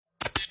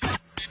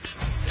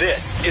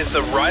This is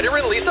the Ryder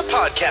and Lisa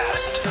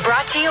podcast.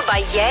 Brought to you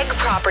by Yegg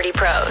Property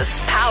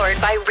Pros.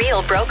 Powered by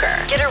Real Broker.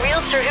 Get a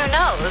realtor who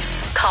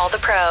knows. Call the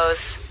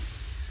pros.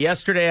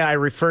 Yesterday, I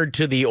referred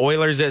to the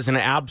Oilers as an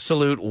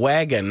absolute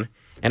wagon,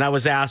 and I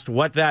was asked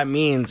what that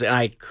means, and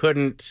I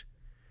couldn't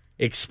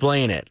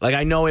explain it. Like,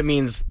 I know it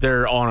means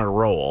they're on a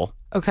roll.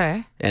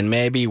 Okay. And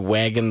maybe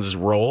wagons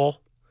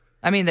roll.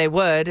 I mean, they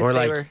would if Or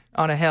they like, were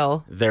on a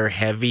hill. They're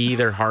heavy,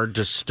 they're hard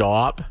to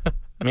stop.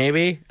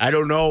 Maybe. I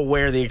don't know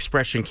where the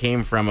expression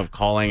came from of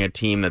calling a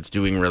team that's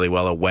doing really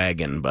well a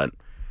wagon, but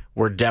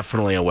we're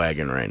definitely a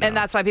wagon right now. And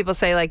that's why people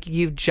say, like,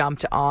 you've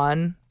jumped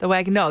on the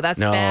wagon. No,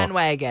 that's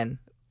bandwagon.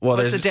 Well,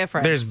 What's the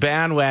difference? There's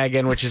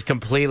bandwagon, which is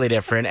completely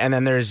different, and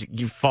then there's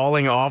you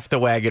falling off the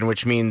wagon,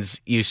 which means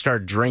you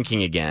start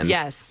drinking again.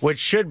 Yes. Which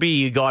should be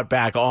you got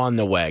back on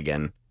the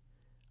wagon,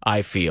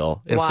 I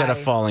feel, instead of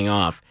falling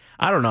off.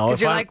 I don't know.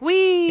 Because you're like,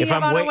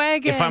 I'm on a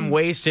wagon. If I'm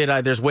wasted,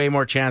 there's way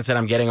more chance that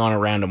I'm getting on a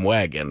random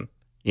wagon,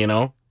 you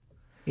know?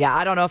 Yeah,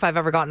 I don't know if I've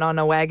ever gotten on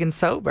a wagon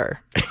sober.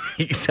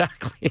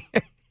 Exactly.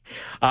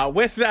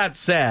 With that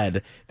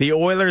said, the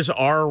Oilers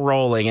are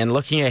rolling, and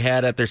looking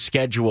ahead at their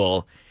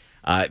schedule,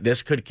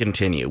 this could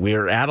continue.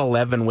 We're at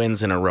 11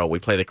 wins in a row. We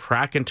play the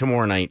Kraken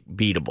tomorrow night,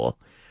 beatable.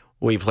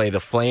 We play the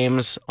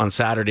Flames on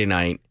Saturday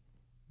night,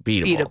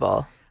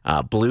 beatable.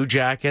 Blue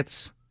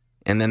Jackets,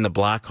 and then the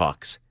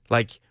Blackhawks.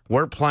 Like,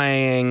 we're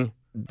playing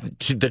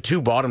the two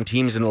bottom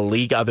teams in the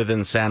league other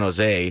than San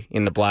Jose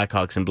in the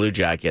Blackhawks and Blue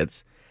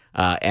Jackets.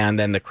 And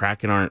then the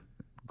Kraken aren't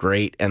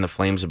great, and the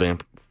Flames have been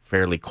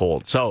fairly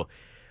cold. So,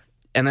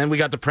 and then we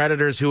got the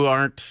Predators who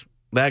aren't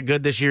that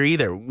good this year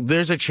either.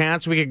 There's a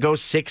chance we could go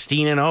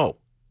 16-0.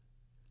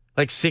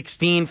 Like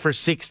 16 for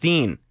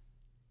 16.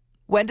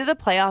 When do the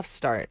playoffs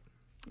start?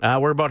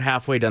 We're about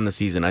halfway done the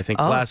season. I think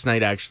last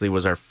night actually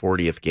was our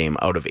 40th game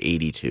out of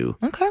 82.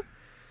 Okay.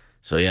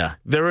 So, yeah.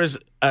 There was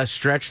a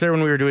stretch there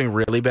when we were doing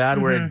really bad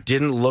where it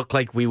didn't look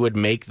like we would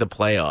make the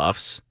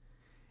playoffs.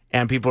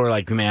 And people were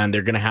like, man,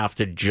 they're going to have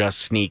to just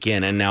sneak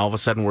in. And now all of a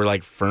sudden we're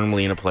like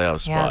firmly in a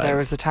playoff spot. Yeah, there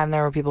was a time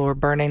there where people were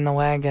burning the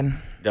wagon.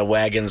 The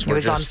wagons were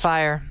on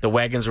fire. The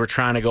wagons were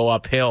trying to go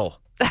uphill.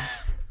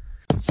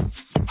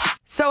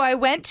 So I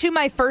went to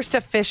my first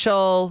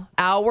official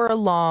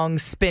hour-long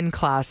spin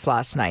class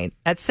last night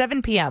at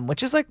 7 p.m.,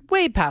 which is like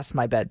way past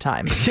my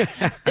bedtime.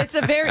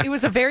 It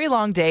was a very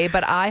long day,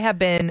 but I have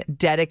been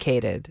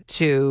dedicated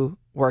to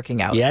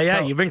working out. Yeah,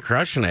 you've been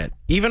crushing it.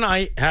 Even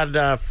I had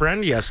a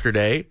friend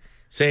yesterday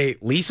say,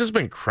 Lisa's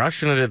been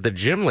crushing it at the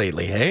gym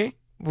lately, hey?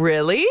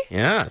 Really?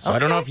 Yeah, so I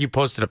don't know if you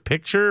posted a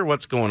picture or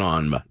what's going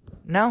on, but...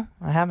 No,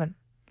 I haven't.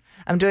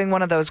 I'm doing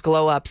one of those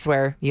glow-ups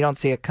where you don't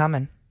see it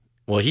coming.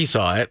 Well, he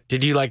saw it.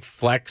 Did you, like,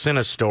 flex in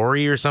a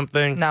story or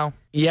something? No.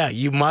 Yeah,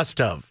 you must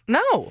have.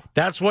 No.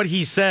 That's what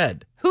he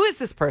said. Who is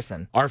this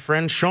person? Our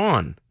friend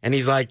Sean. And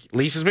he's like,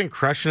 Lisa's been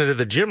crushing it at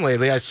the gym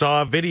lately. I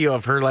saw a video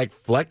of her, like,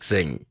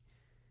 flexing.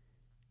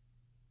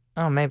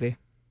 Oh, maybe.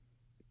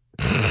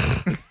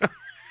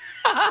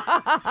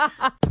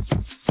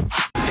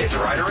 It's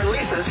Ryder and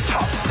Lisa's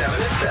Top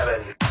 7 at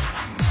 7.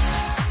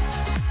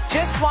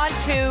 Just want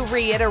to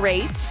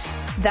reiterate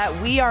that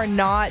we are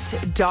not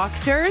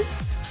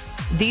doctors.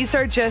 These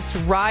are just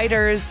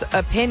Ryder's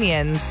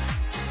opinions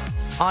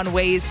on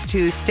ways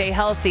to stay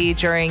healthy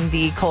during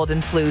the cold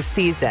and flu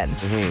season.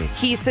 Mm-hmm.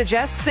 He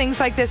suggests things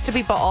like this to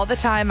people all the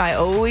time. I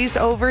always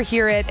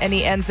overhear it, and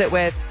he ends it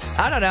with,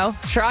 I don't know,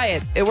 try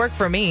it. It worked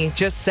for me.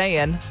 Just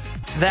saying.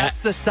 That's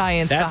the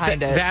science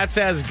behind it. That's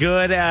as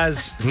good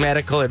as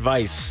medical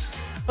advice.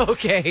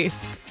 Okay.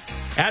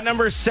 At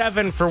number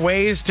 7, for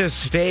ways to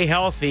stay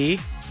healthy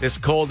this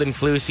cold and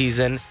flu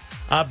season,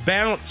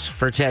 bounce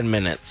for 10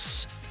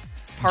 minutes.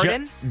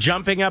 Pardon?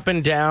 Jumping up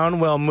and down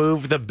will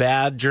move the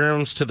bad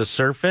germs to the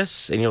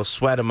surface, and you'll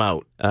sweat them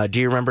out. Do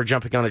you remember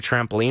jumping on a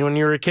trampoline when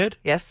you were a kid?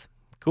 Yes.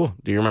 Cool.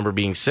 Do you remember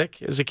being sick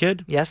as a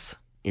kid? Yes.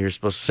 You're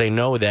supposed to say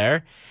no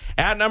there.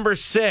 At number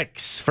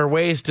 6, for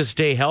ways to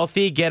stay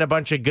healthy, get a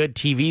bunch of good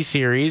TV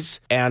series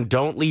and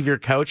don't leave your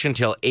couch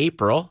until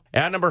April.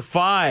 At number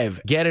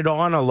 5, get it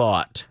on a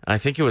lot. I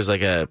think it was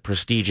like a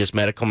prestigious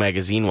medical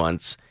magazine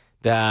once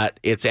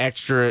that it's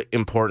extra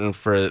important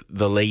for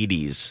the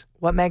ladies.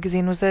 What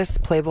magazine was this?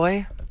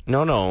 Playboy?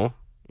 No.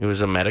 It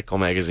was a medical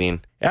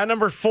magazine. At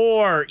number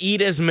 4,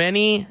 eat as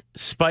many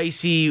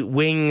spicy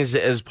wings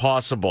as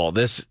possible.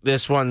 This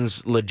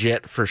one's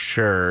legit for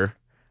sure.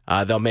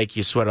 They'll make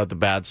you sweat out the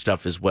bad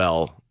stuff as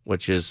well,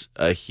 which is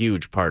a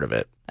huge part of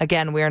it.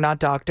 Again, we are not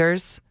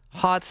doctors.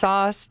 Hot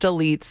sauce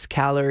deletes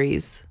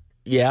calories.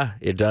 Yeah,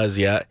 it does,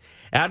 yeah.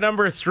 At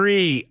number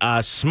 3,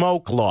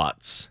 smoke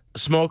lots.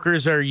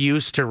 Smokers are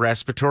used to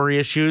respiratory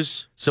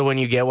issues, so when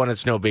you get one,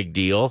 it's no big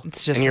deal.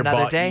 It's just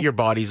another day. Your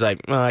body's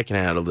like, oh, I can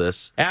handle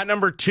this. At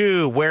number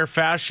 2, wear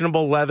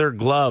fashionable leather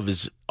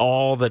gloves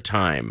all the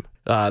time,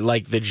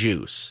 like the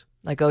juice.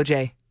 Like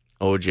OJ.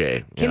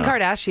 Kim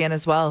Kardashian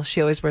as well.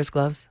 She always wears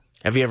gloves.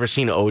 Have you ever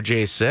seen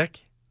OJ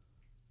sick?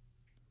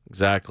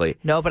 Exactly.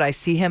 No, but I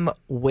see him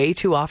way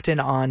too often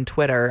on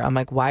Twitter. I'm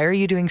like, why are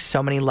you doing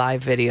so many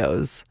live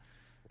videos?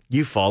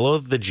 You follow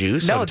the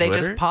juice on Twitter? No,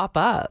 they just pop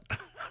up.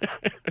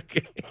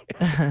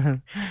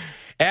 Okay.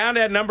 And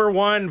at number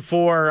 1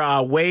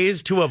 for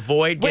ways to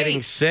avoid getting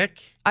Wait.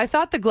 sick. I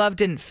thought the glove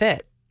didn't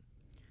fit.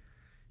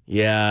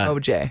 Yeah.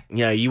 OJ.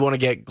 Yeah, you want to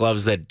get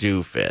gloves that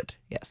do fit.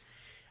 Yes.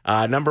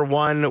 Number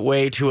 1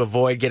 way to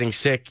avoid getting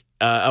sick,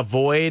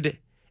 avoid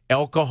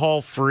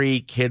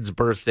alcohol-free kids'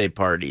 birthday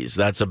parties.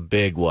 That's a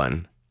big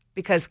one.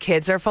 Because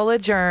kids are full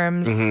of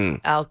germs. Mm-hmm.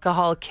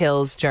 Alcohol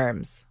kills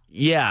germs.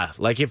 Yeah,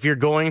 like if you're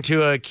going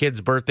to a kid's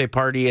birthday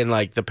party and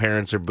like the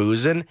parents are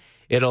boozing,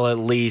 it'll at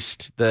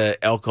least, the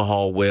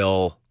alcohol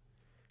will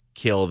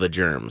kill the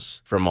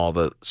germs from all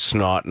the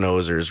snot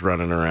nosers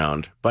running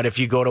around. But if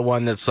you go to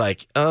one that's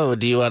like, oh,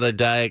 do you want a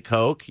Diet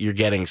Coke? You're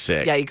getting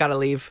sick. Yeah, you got to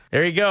leave.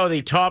 There you go.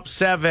 The top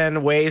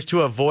 7 ways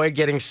to avoid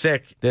getting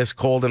sick this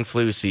cold and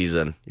flu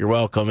season. You're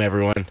welcome,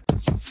 everyone.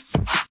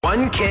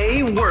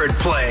 1K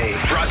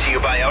wordplay. Brought to you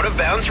by Out of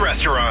Bounds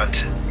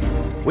Restaurant.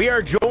 We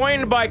are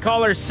joined by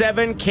caller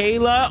 7,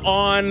 Kayla,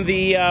 on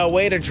the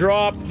way to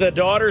drop the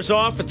daughters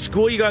off at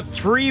school. You got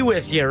 3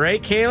 with you,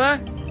 right,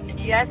 Kayla?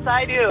 Yes,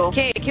 I do.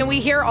 Okay, can we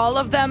hear all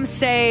of them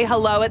say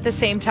hello at the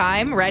same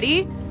time?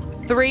 Ready?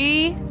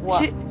 3,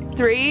 2,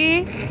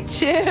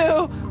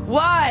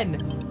 1.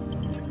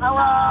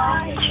 Hello.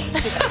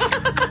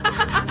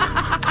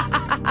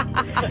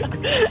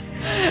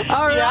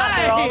 All right. Yeah,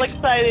 they're all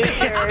excited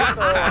here.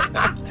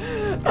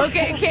 So.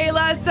 Okay,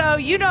 Kayla, so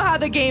you know how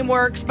the game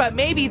works, but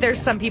maybe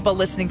there's some people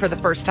listening for the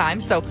first time.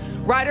 So,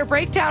 Ryder,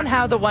 break down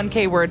how the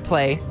 1K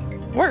wordplay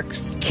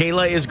works.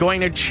 Kayla is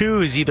going to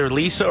choose either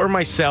Lisa or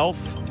myself,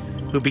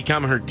 who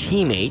become her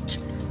teammate.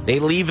 They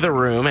leave the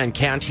room and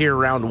can't hear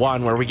round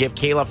 1, where we give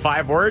Kayla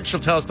 5 words. She'll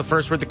tell us the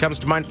first word that comes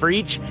to mind for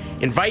each.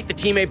 Invite the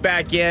teammate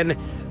back in.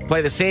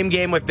 Play the same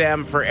game with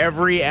them. For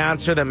every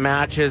answer that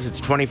matches,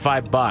 it's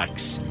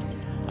 $25.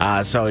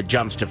 So it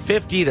jumps to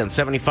 50, then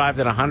 75,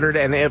 then 100.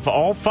 And if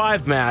all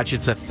 5 match,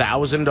 it's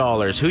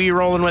 $1,000. Who are you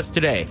rolling with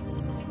today?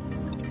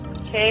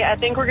 Okay, I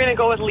think we're going to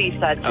go with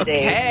Lisa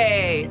today.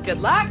 Okay,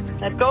 good luck.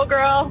 Let's go,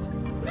 girl.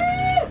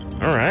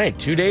 All right,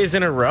 2 days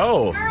in a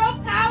row. Girl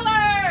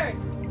power!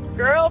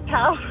 Girl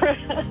power.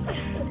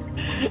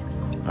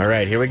 All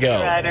right, here we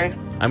go. Ryder.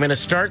 I'm going to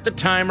start the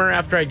timer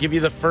after I give you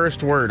the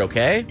first word,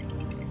 okay?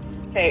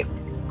 Okay.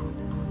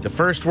 The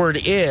first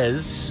word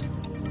is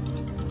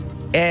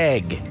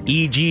egg.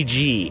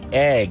 E-G-G.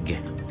 Egg.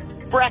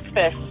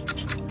 Breakfast.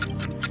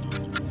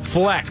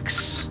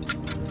 Flex.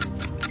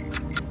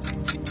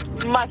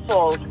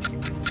 Muscles.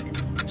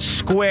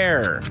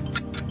 Square.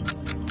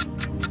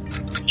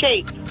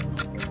 Shape.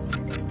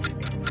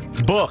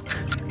 Book.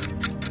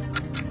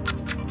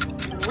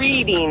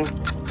 Reading.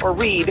 Or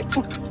read.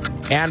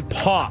 And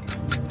pop.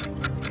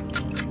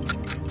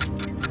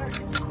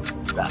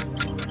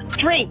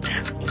 Drink.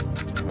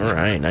 All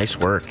right, nice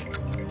work.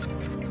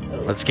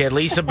 Let's get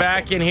Lisa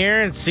back in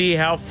here and see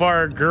how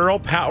far girl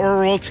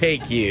power will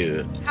take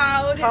you.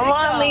 How did Come it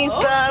on, go?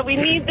 Lisa. We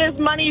need this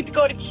money to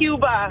go to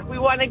Cuba.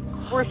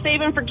 We're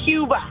saving for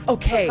Cuba.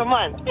 Okay. So come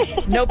on.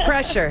 No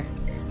pressure.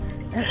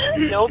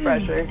 No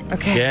pressure.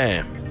 Okay.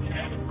 Okay.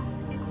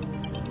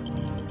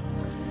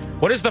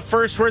 What is the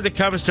first word that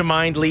comes to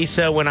mind,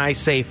 Lisa, when I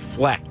say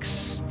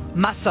flex?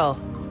 Muscle.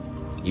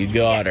 You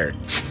got her.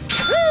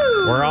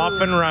 We're off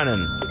and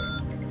running.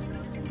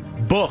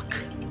 Book.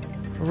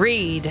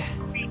 Read. Yeah.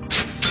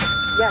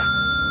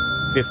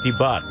 $50.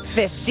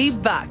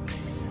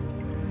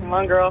 $50. Come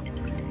on, girl.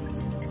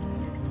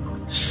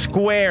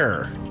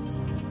 Square.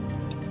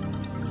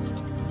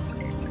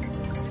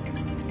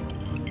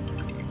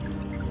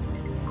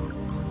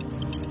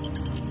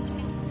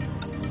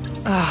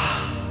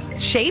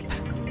 Shape.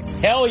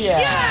 Hell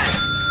yeah.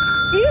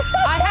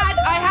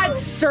 I had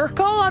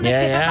circle on the Yeah,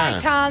 tip yeah. of my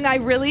tongue. I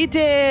really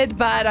did,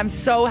 but I'm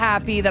so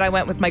happy that I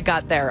went with my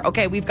gut there.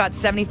 Okay, we've got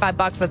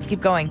 $75. Let's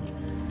keep going.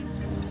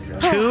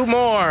 2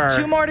 more.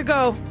 2 more to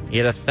go.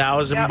 You get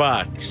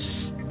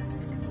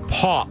 $1,000.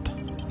 Pop.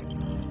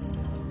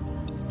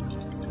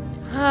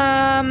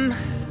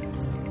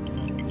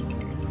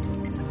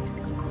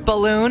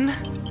 Balloon.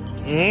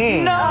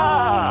 Mm.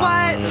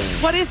 No.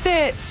 What is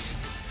it?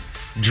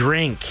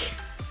 Drink.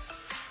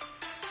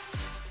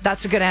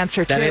 That's a good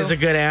answer too. That is a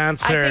good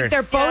answer. I think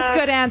they're both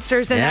good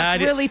answers, and Yeah,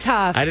 that's really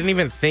tough. I didn't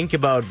even think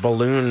about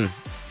balloon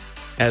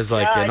as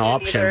like Yeah, I an didn't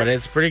option, either. but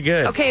it's pretty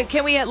good. Okay,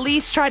 can we at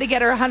least try to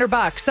get her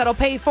 $100? That'll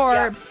pay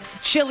for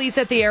Chili's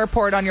at the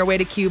airport on your way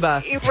to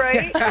Cuba.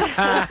 Right?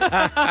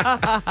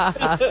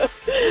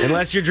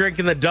 Unless you're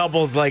drinking the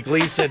doubles like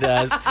Lisa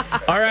does.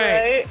 All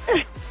right.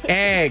 Right?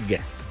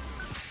 Egg.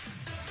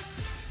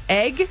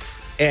 Egg?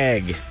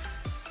 Egg.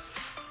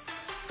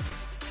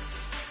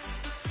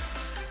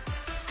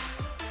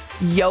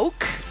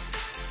 Yolk?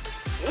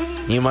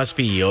 You must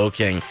be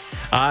yoking.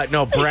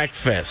 No,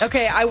 breakfast.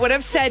 Okay, I would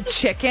have said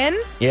chicken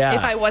Yeah.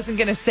 if I wasn't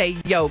going to say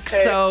yolk.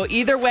 Okay. So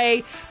either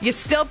way, you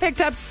still picked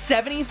up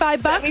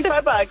 $75.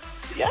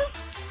 $75. Yeah.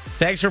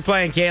 Thanks for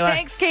playing, Kayla.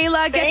 Thanks,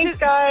 Kayla. Thanks,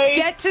 guys.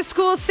 Get to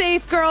school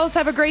safe, girls.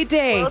 Have a great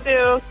day. Will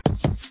do.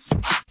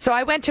 So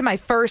I went to my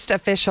first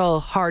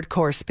official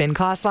hardcore spin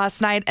class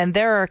last night, and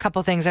there are a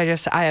couple things I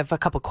have a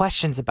couple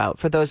questions about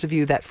for those of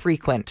you that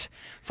frequent.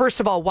 First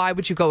of all, why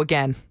would you go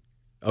again?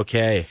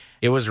 Okay.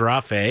 It was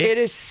rough, eh? It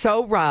is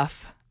so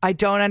rough. I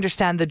don't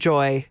understand the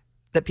joy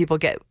that people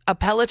get. A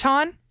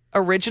Peloton,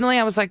 originally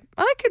I was like,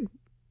 I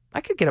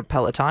could get a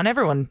Peloton.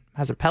 Everyone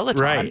has a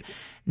Peloton. Right.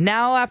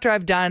 Now after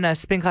I've done a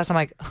spin class, I'm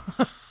like,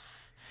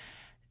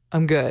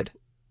 I'm good.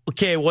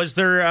 Okay, was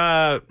there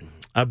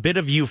a bit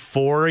of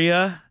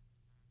euphoria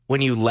when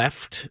you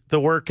left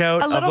the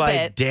workout? A little of like,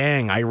 bit.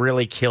 Dang, I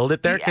really killed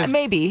it there? Yeah,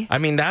 maybe. I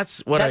mean,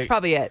 that's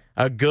Probably it.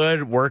 A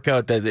good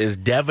workout that is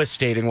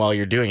devastating while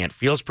you're doing it.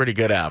 Feels pretty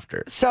good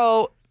after.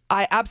 So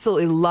I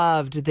absolutely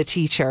loved the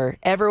teacher.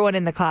 Everyone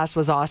in the class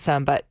was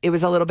awesome, but it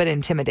was a little bit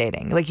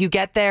intimidating. Like you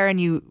get there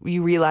and you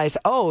realize,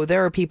 oh,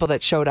 there are people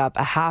that showed up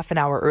a half an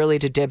hour early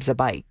to dibs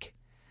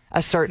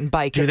a certain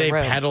bike in the room.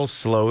 Do they pedal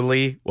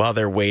slowly while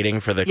they're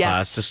waiting for the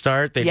class to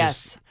start?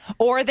 Yes.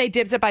 Or they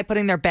dibs it by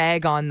putting their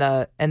bag on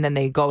and then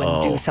they go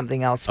and do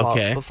something else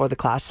before the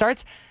class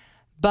starts.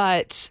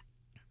 But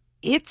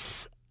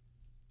it's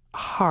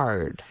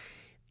hard.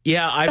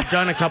 Yeah, I've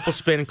done a couple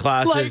spin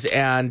classes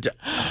and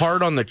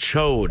hard on the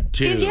chode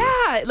too.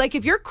 Yeah, like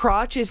if your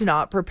crotch is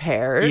not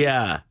prepared.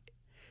 Yeah.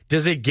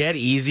 Does it get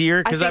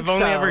easier? Because I've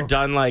only ever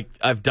done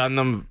I've done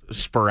them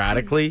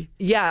sporadically.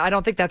 Yeah, I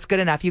don't think that's good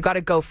enough. You got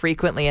to go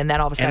frequently, and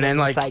then all of a sudden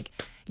it's like,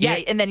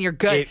 and then you're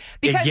good.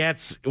 It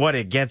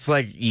gets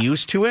like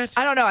used to it?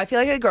 I don't know. I feel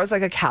like it grows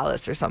like a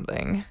callus or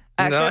something.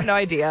 I actually have no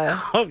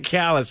idea. Oh,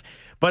 callus.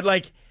 But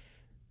like,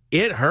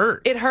 it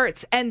hurts. It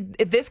hurts. And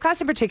this class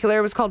in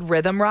particular was called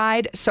Rhythm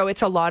Ride. So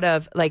it's a lot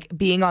of like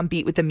being on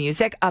beat with the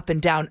music, up and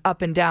down,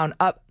 up and down,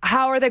 up.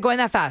 How are they going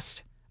that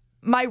fast?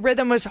 My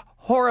rhythm was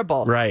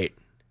horrible. Right.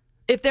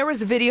 If there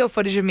was video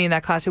footage of me in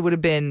that class, it would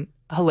have been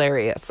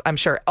hilarious, I'm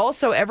sure.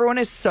 Also, everyone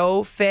is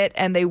so fit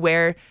and they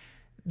wear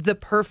the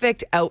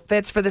perfect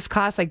outfits for this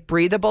class, like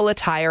breathable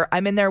attire.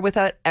 I'm in there with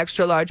an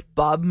extra large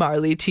Bob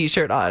Marley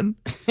t-shirt on.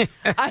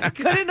 I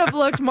couldn't have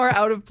looked more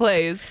out of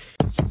place.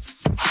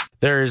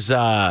 There's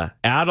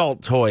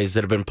adult toys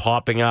that have been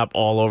popping up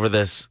all over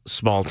this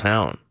small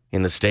town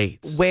in the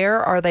States.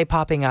 Where are they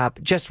popping up?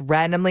 Just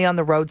randomly on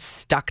the road,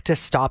 stuck to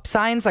stop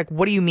signs? Like,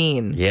 what do you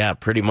mean? Yeah,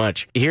 pretty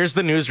much. Here's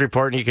the news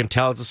report, and you can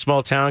tell it's a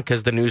small town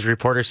because the news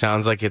reporter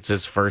sounds like it's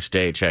his first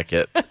day. Check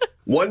it.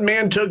 One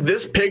man took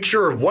this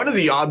picture of one of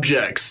the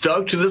objects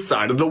stuck to the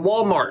side of the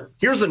Walmart.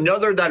 Here's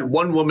another that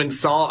one woman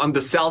saw on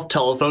the south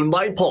telephone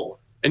light pole.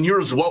 And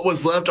here's what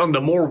was left on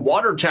the Moore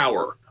water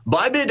tower.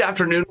 By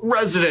mid-afternoon,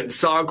 residents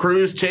saw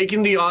crews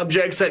taking the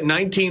objects at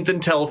 19th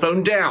and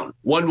Telephone down.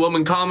 One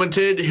woman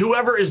commented,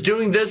 "Whoever is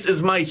doing this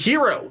is my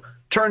hero.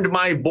 Turned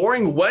my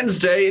boring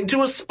Wednesday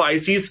into a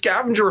spicy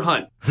scavenger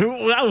hunt." There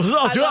was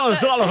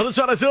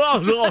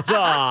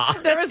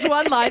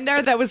one line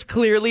there that was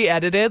clearly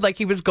edited, like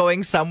he was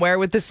going somewhere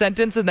with the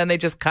sentence and then they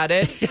just cut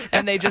it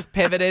and they just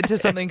pivoted to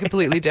something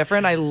completely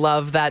different. I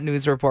love that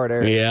news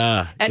reporter.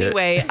 Yeah.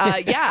 Anyway,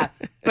 a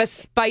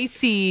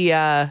spicy...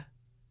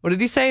 what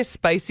did he say? A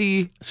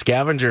spicy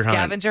scavenger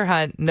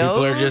hunt. No,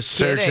 people are just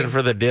searching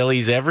for the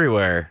dillies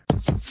everywhere.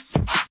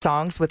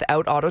 Songs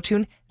without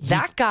autotune.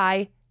 That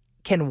guy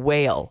can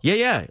wail.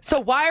 Yeah.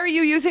 So why are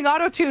you using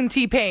autotune,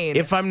 T-Pain?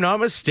 If I'm not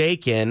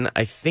mistaken,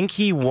 I think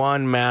he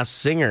won Masked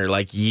Singer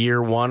like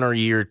year 1 or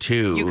year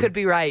 2. You could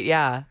be right.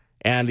 Yeah.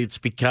 And it's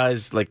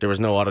because like there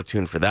was no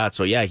autotune for that.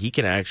 So yeah, he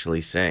can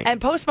actually sing.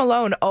 And Post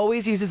Malone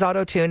always uses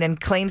autotune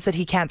and claims that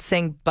he can't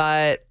sing,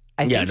 but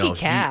I think he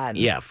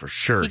can. For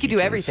sure. He could do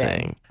everything.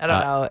 Sing. I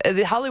don't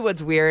know.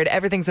 Hollywood's weird.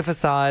 Everything's a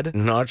facade.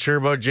 Not sure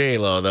about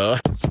J-Lo, though.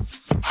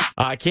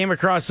 I came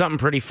across something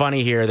pretty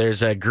funny here.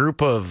 There's a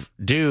group of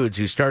dudes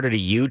who started a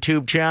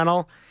YouTube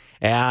channel,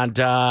 and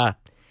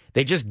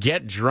they just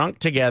get drunk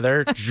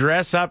together,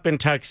 dress up in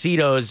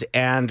tuxedos,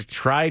 and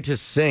try to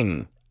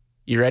sing.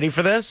 You ready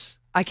for this?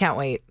 I can't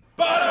wait.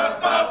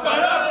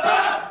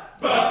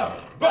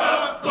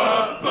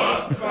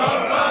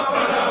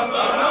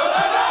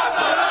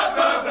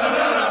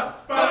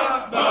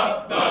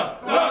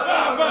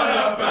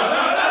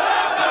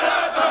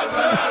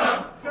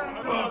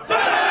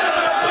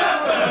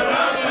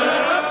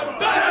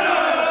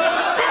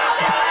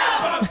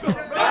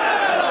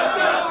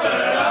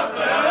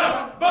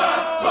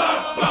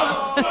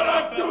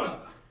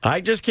 I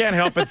just can't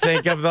help but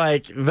think of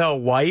like the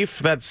wife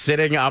that's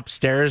sitting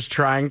upstairs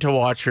trying to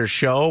watch her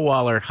show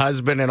while her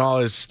husband and all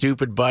his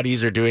stupid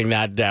buddies are doing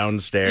that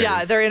downstairs.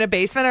 Yeah, they're in a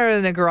basement or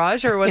in a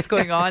garage or what's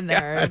going on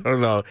there? I don't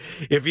know.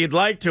 If you'd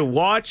like to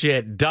watch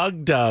it,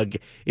 Doug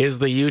is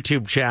the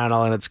YouTube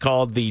channel and it's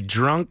called the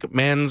Drunk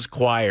Men's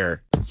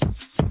Choir.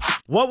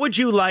 What would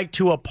you like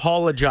to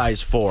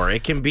apologize for?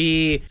 It can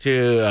be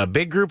to a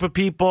big group of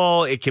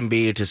people. It can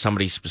be to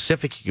somebody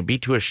specific. It could be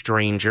to a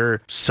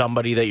stranger,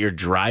 somebody that you're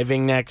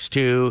driving next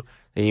to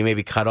that you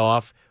maybe cut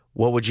off.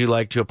 What would you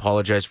like to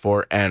apologize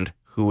for? And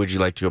who would you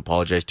like to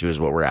apologize to is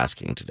what we're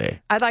asking today.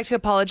 I'd like to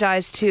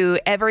apologize to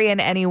every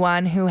and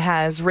anyone who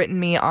has written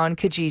me on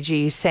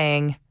Kijiji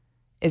saying,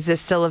 "Is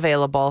this still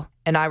available?"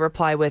 And I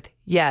reply with,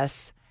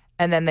 "Yes."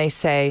 And then they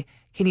say,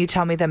 can you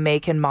tell me the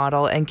make and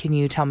model, and can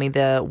you tell me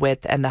the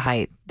width and the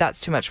height? That's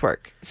too much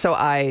work. So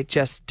I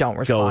just don't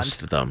respond.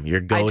 Ghost them. You're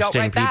I don't ghosting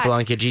write back. people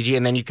on Kijiji,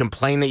 and then you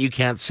complain that you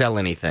can't sell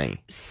anything.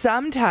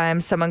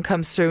 Sometimes someone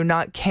comes through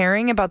not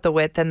caring about the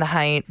width and the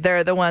height.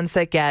 They're the ones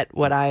that get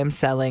what I am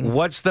selling.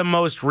 What's the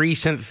most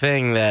recent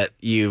thing that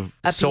you've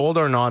sold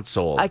or not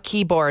sold? A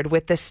keyboard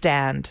with the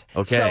stand.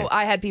 Okay. So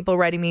I had people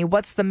writing me,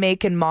 what's the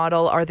make and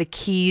model? Are the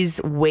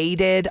keys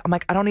weighted? I'm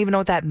like, I don't even know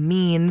what that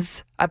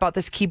means. I bought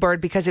this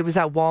keyboard because it was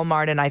at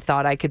Walmart and I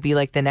thought I could be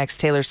like the next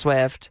Taylor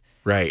Swift.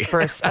 Right.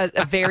 For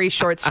a very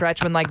short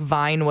stretch when like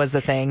Vine was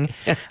a thing.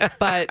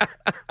 But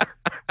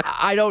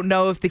I don't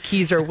know if the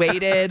keys are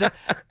weighted.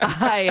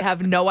 I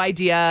have no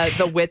idea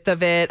the width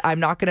of it. I'm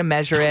not going to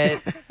measure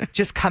it.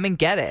 Just come and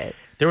get it.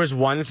 There was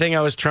one thing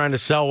I was trying to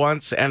sell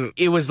once, and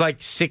it was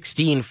like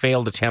 16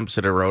 failed attempts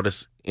in a row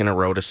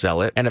to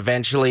sell it. And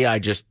eventually I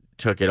just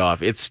took it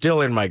off. It's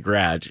still in my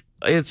garage.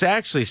 It's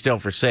actually still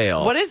for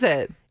sale. What is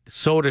it?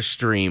 Soda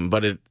Stream,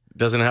 but it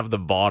doesn't have the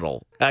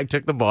bottle. I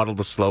took the bottle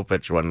to Slow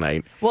Pitch one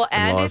night. Well,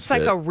 and it's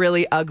like a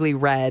really ugly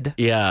red.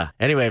 Yeah.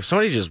 Anyway, if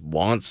somebody just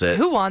wants it.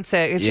 Who wants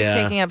it? It's just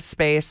taking up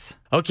space.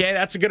 Okay,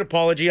 that's a good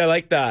apology. I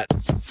like that.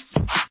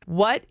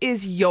 What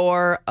is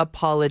your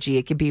apology?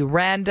 It could be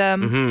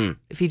random. Mm-hmm.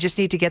 If you just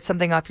need to get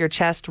something off your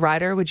chest,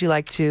 Ryder, would you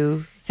like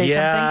to say something?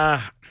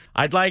 Yeah.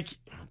 I'd like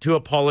to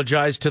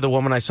apologize to the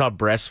woman I saw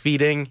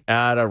breastfeeding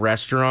at a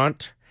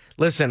restaurant.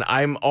 Listen,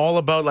 I'm all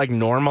about like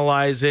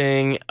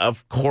normalizing.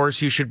 Of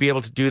course, you should be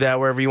able to do that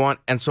wherever you want.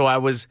 And so I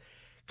was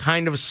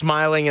kind of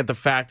smiling at the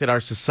fact that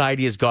our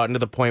society has gotten to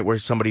the point where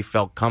somebody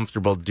felt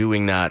comfortable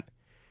doing that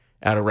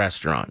at a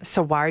restaurant.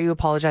 So why are you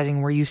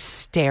apologizing? Were you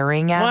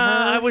staring at her?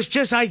 I was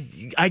just, I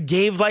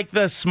gave like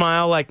the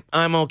smile, like,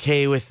 I'm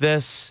okay with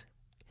this.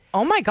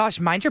 Oh my gosh,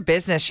 mind your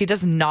business. She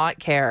does not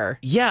care.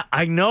 Yeah,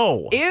 I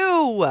know.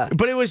 Ew.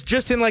 But it was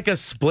just in like a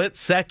split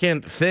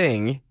second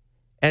thing.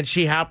 And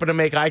she happened to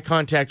make eye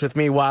contact with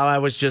me while I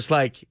was just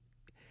like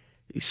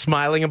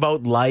smiling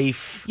about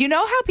life. You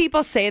know how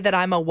people say that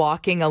I'm a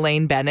walking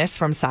Elaine Bennis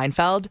from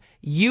Seinfeld?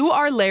 You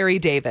are Larry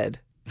David.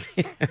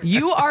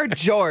 You are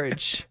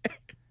George.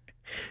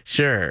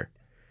 Sure.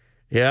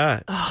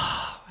 Yeah.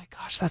 Oh my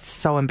gosh, that's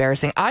so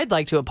embarrassing. I'd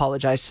like to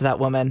apologize to that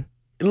woman.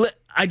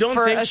 I don't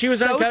for think she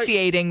was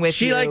associating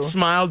with you. She like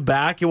smiled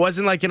back. It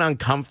wasn't like an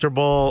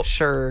uncomfortable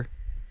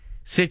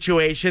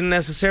situation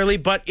necessarily,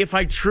 but if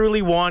I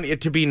truly want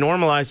it to be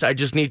normalized, I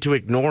just need to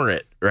ignore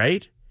it,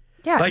 right?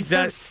 Yeah, like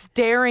that.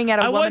 Staring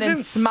at a woman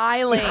and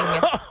smiling.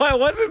 I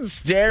wasn't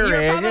staring.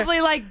 You're probably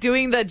like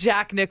doing the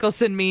Jack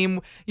Nicholson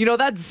meme. You know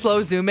that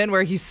slow zoom in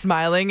where he's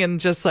smiling and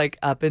just like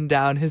up and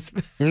down his.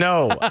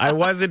 No, I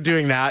wasn't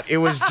doing that. It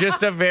was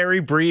just a very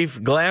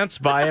brief glance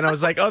by, and I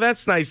was like, "Oh,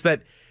 that's nice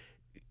that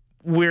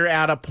we're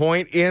at a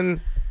point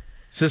in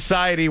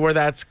society where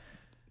that's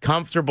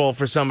comfortable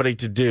for somebody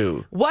to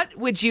do." What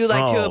would you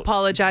like to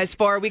apologize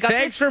for? We got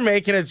Thanks for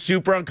making it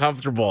super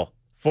uncomfortable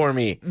for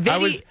me. I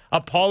was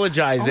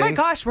apologizing. Oh my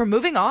gosh, we're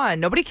moving on.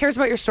 Nobody cares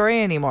about your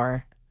story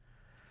anymore.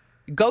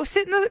 Go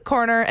sit in the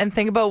corner and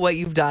think about what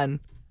you've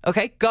done.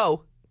 Okay,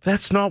 go.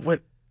 That's not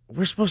what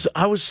we're supposed to.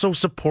 I was so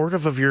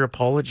supportive of your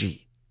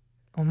apology.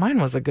 Oh,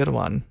 mine was a good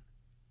one.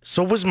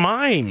 So was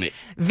mine.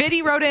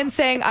 Viddy wrote in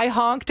saying, I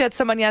honked at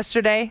someone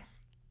yesterday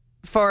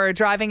for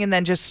driving and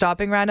then just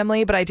stopping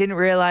randomly, but I didn't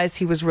realize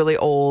he was really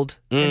old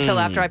until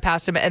after I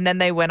passed him. And then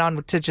they went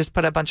on to just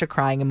put a bunch of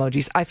crying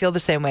emojis. I feel the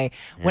same way.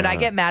 Yeah. When I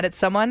get mad at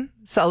someone,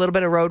 so a little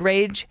bit of road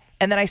rage,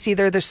 and then I see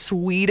they're the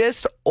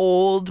sweetest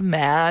old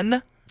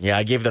man. Yeah,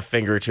 I gave the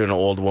finger to an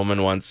old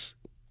woman once,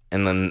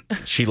 and then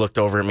she looked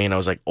over at me and I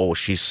was like, oh,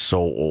 she's so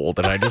old.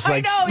 And I just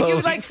like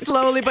you like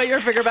slowly put your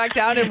finger back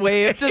down and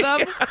wave to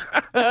them.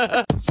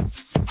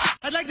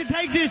 I'd like to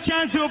take this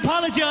chance to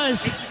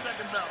apologize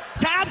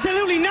to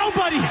absolutely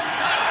nobody.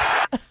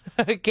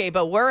 Okay,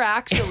 but we're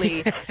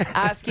actually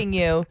asking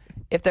you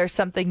if there's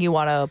something you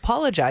want to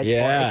apologize for.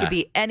 It could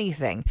be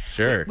anything.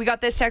 Sure. We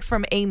got this text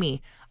from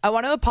Amy. I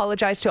want to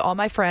apologize to all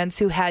my friends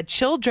who had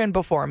children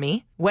before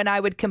me when I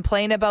would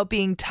complain about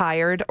being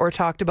tired or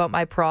talked about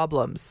my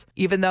problems,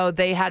 even though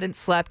they hadn't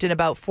slept in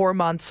about 4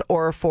 months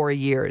or 4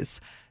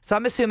 years. So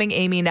I'm assuming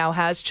Amy now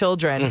has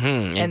children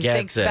and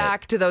thinks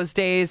back to those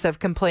days of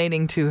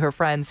complaining to her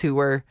friends who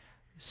were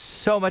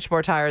so much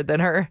more tired than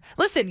her.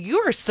 Listen, you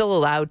are still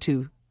allowed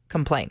to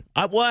complain.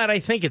 I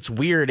think it's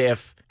weird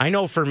if, I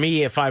know for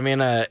me, if I'm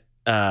in a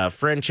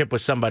friendship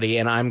with somebody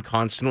and I'm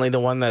constantly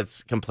the one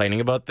that's complaining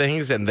about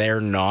things and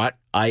they're not,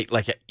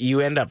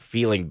 you end up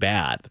feeling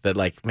bad that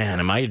like, man,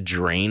 am I a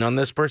drain on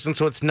this person?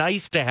 So it's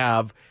nice to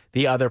have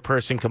the other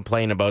person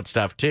complain about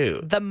stuff too.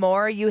 The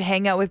more you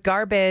hang out with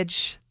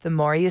garbage, the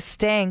more you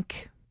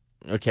stink.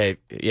 Okay.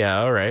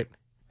 Yeah. All right.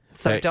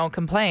 So don't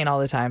complain all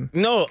the time.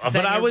 No, but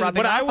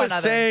what I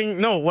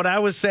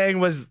was saying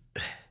was.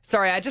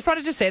 Sorry, I just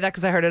wanted to say that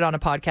because I heard it on a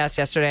podcast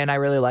yesterday and I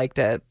really liked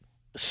it.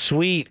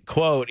 Sweet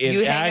quote.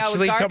 It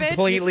actually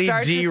completely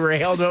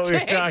derailed what we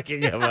were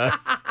talking about.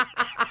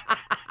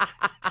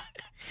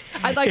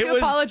 I'd like to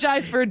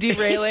apologize for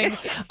derailing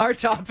our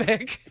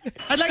topic.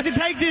 I'd like to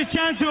take this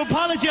chance to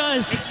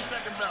apologize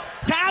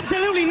to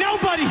absolutely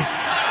nobody.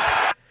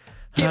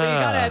 Yeah, but you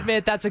gotta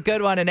admit that's a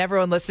good one, and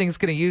everyone listening is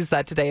going to use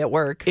that today at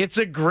work. It's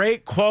a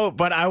great quote,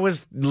 but I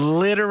was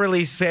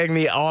literally saying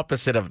the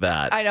opposite of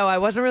that. I know, I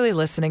wasn't really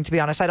listening, to be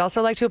honest. I'd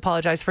also like to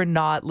apologize for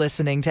not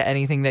listening to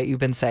anything that you've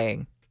been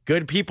saying.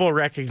 Good people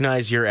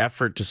recognize your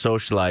effort to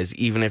socialize,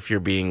 even if you're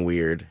being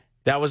weird.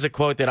 That was a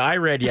quote that I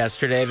read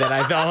yesterday that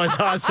I thought was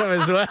awesome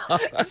as well.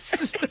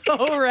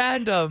 So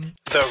random.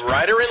 The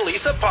Ryder and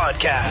Lisa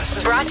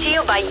Podcast. Brought to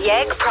you by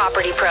Yegg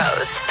Property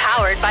Pros.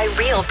 Powered by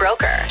Real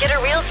Broker. Get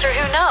a realtor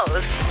who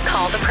knows.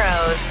 Call the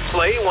pros.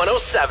 Play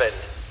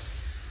 107.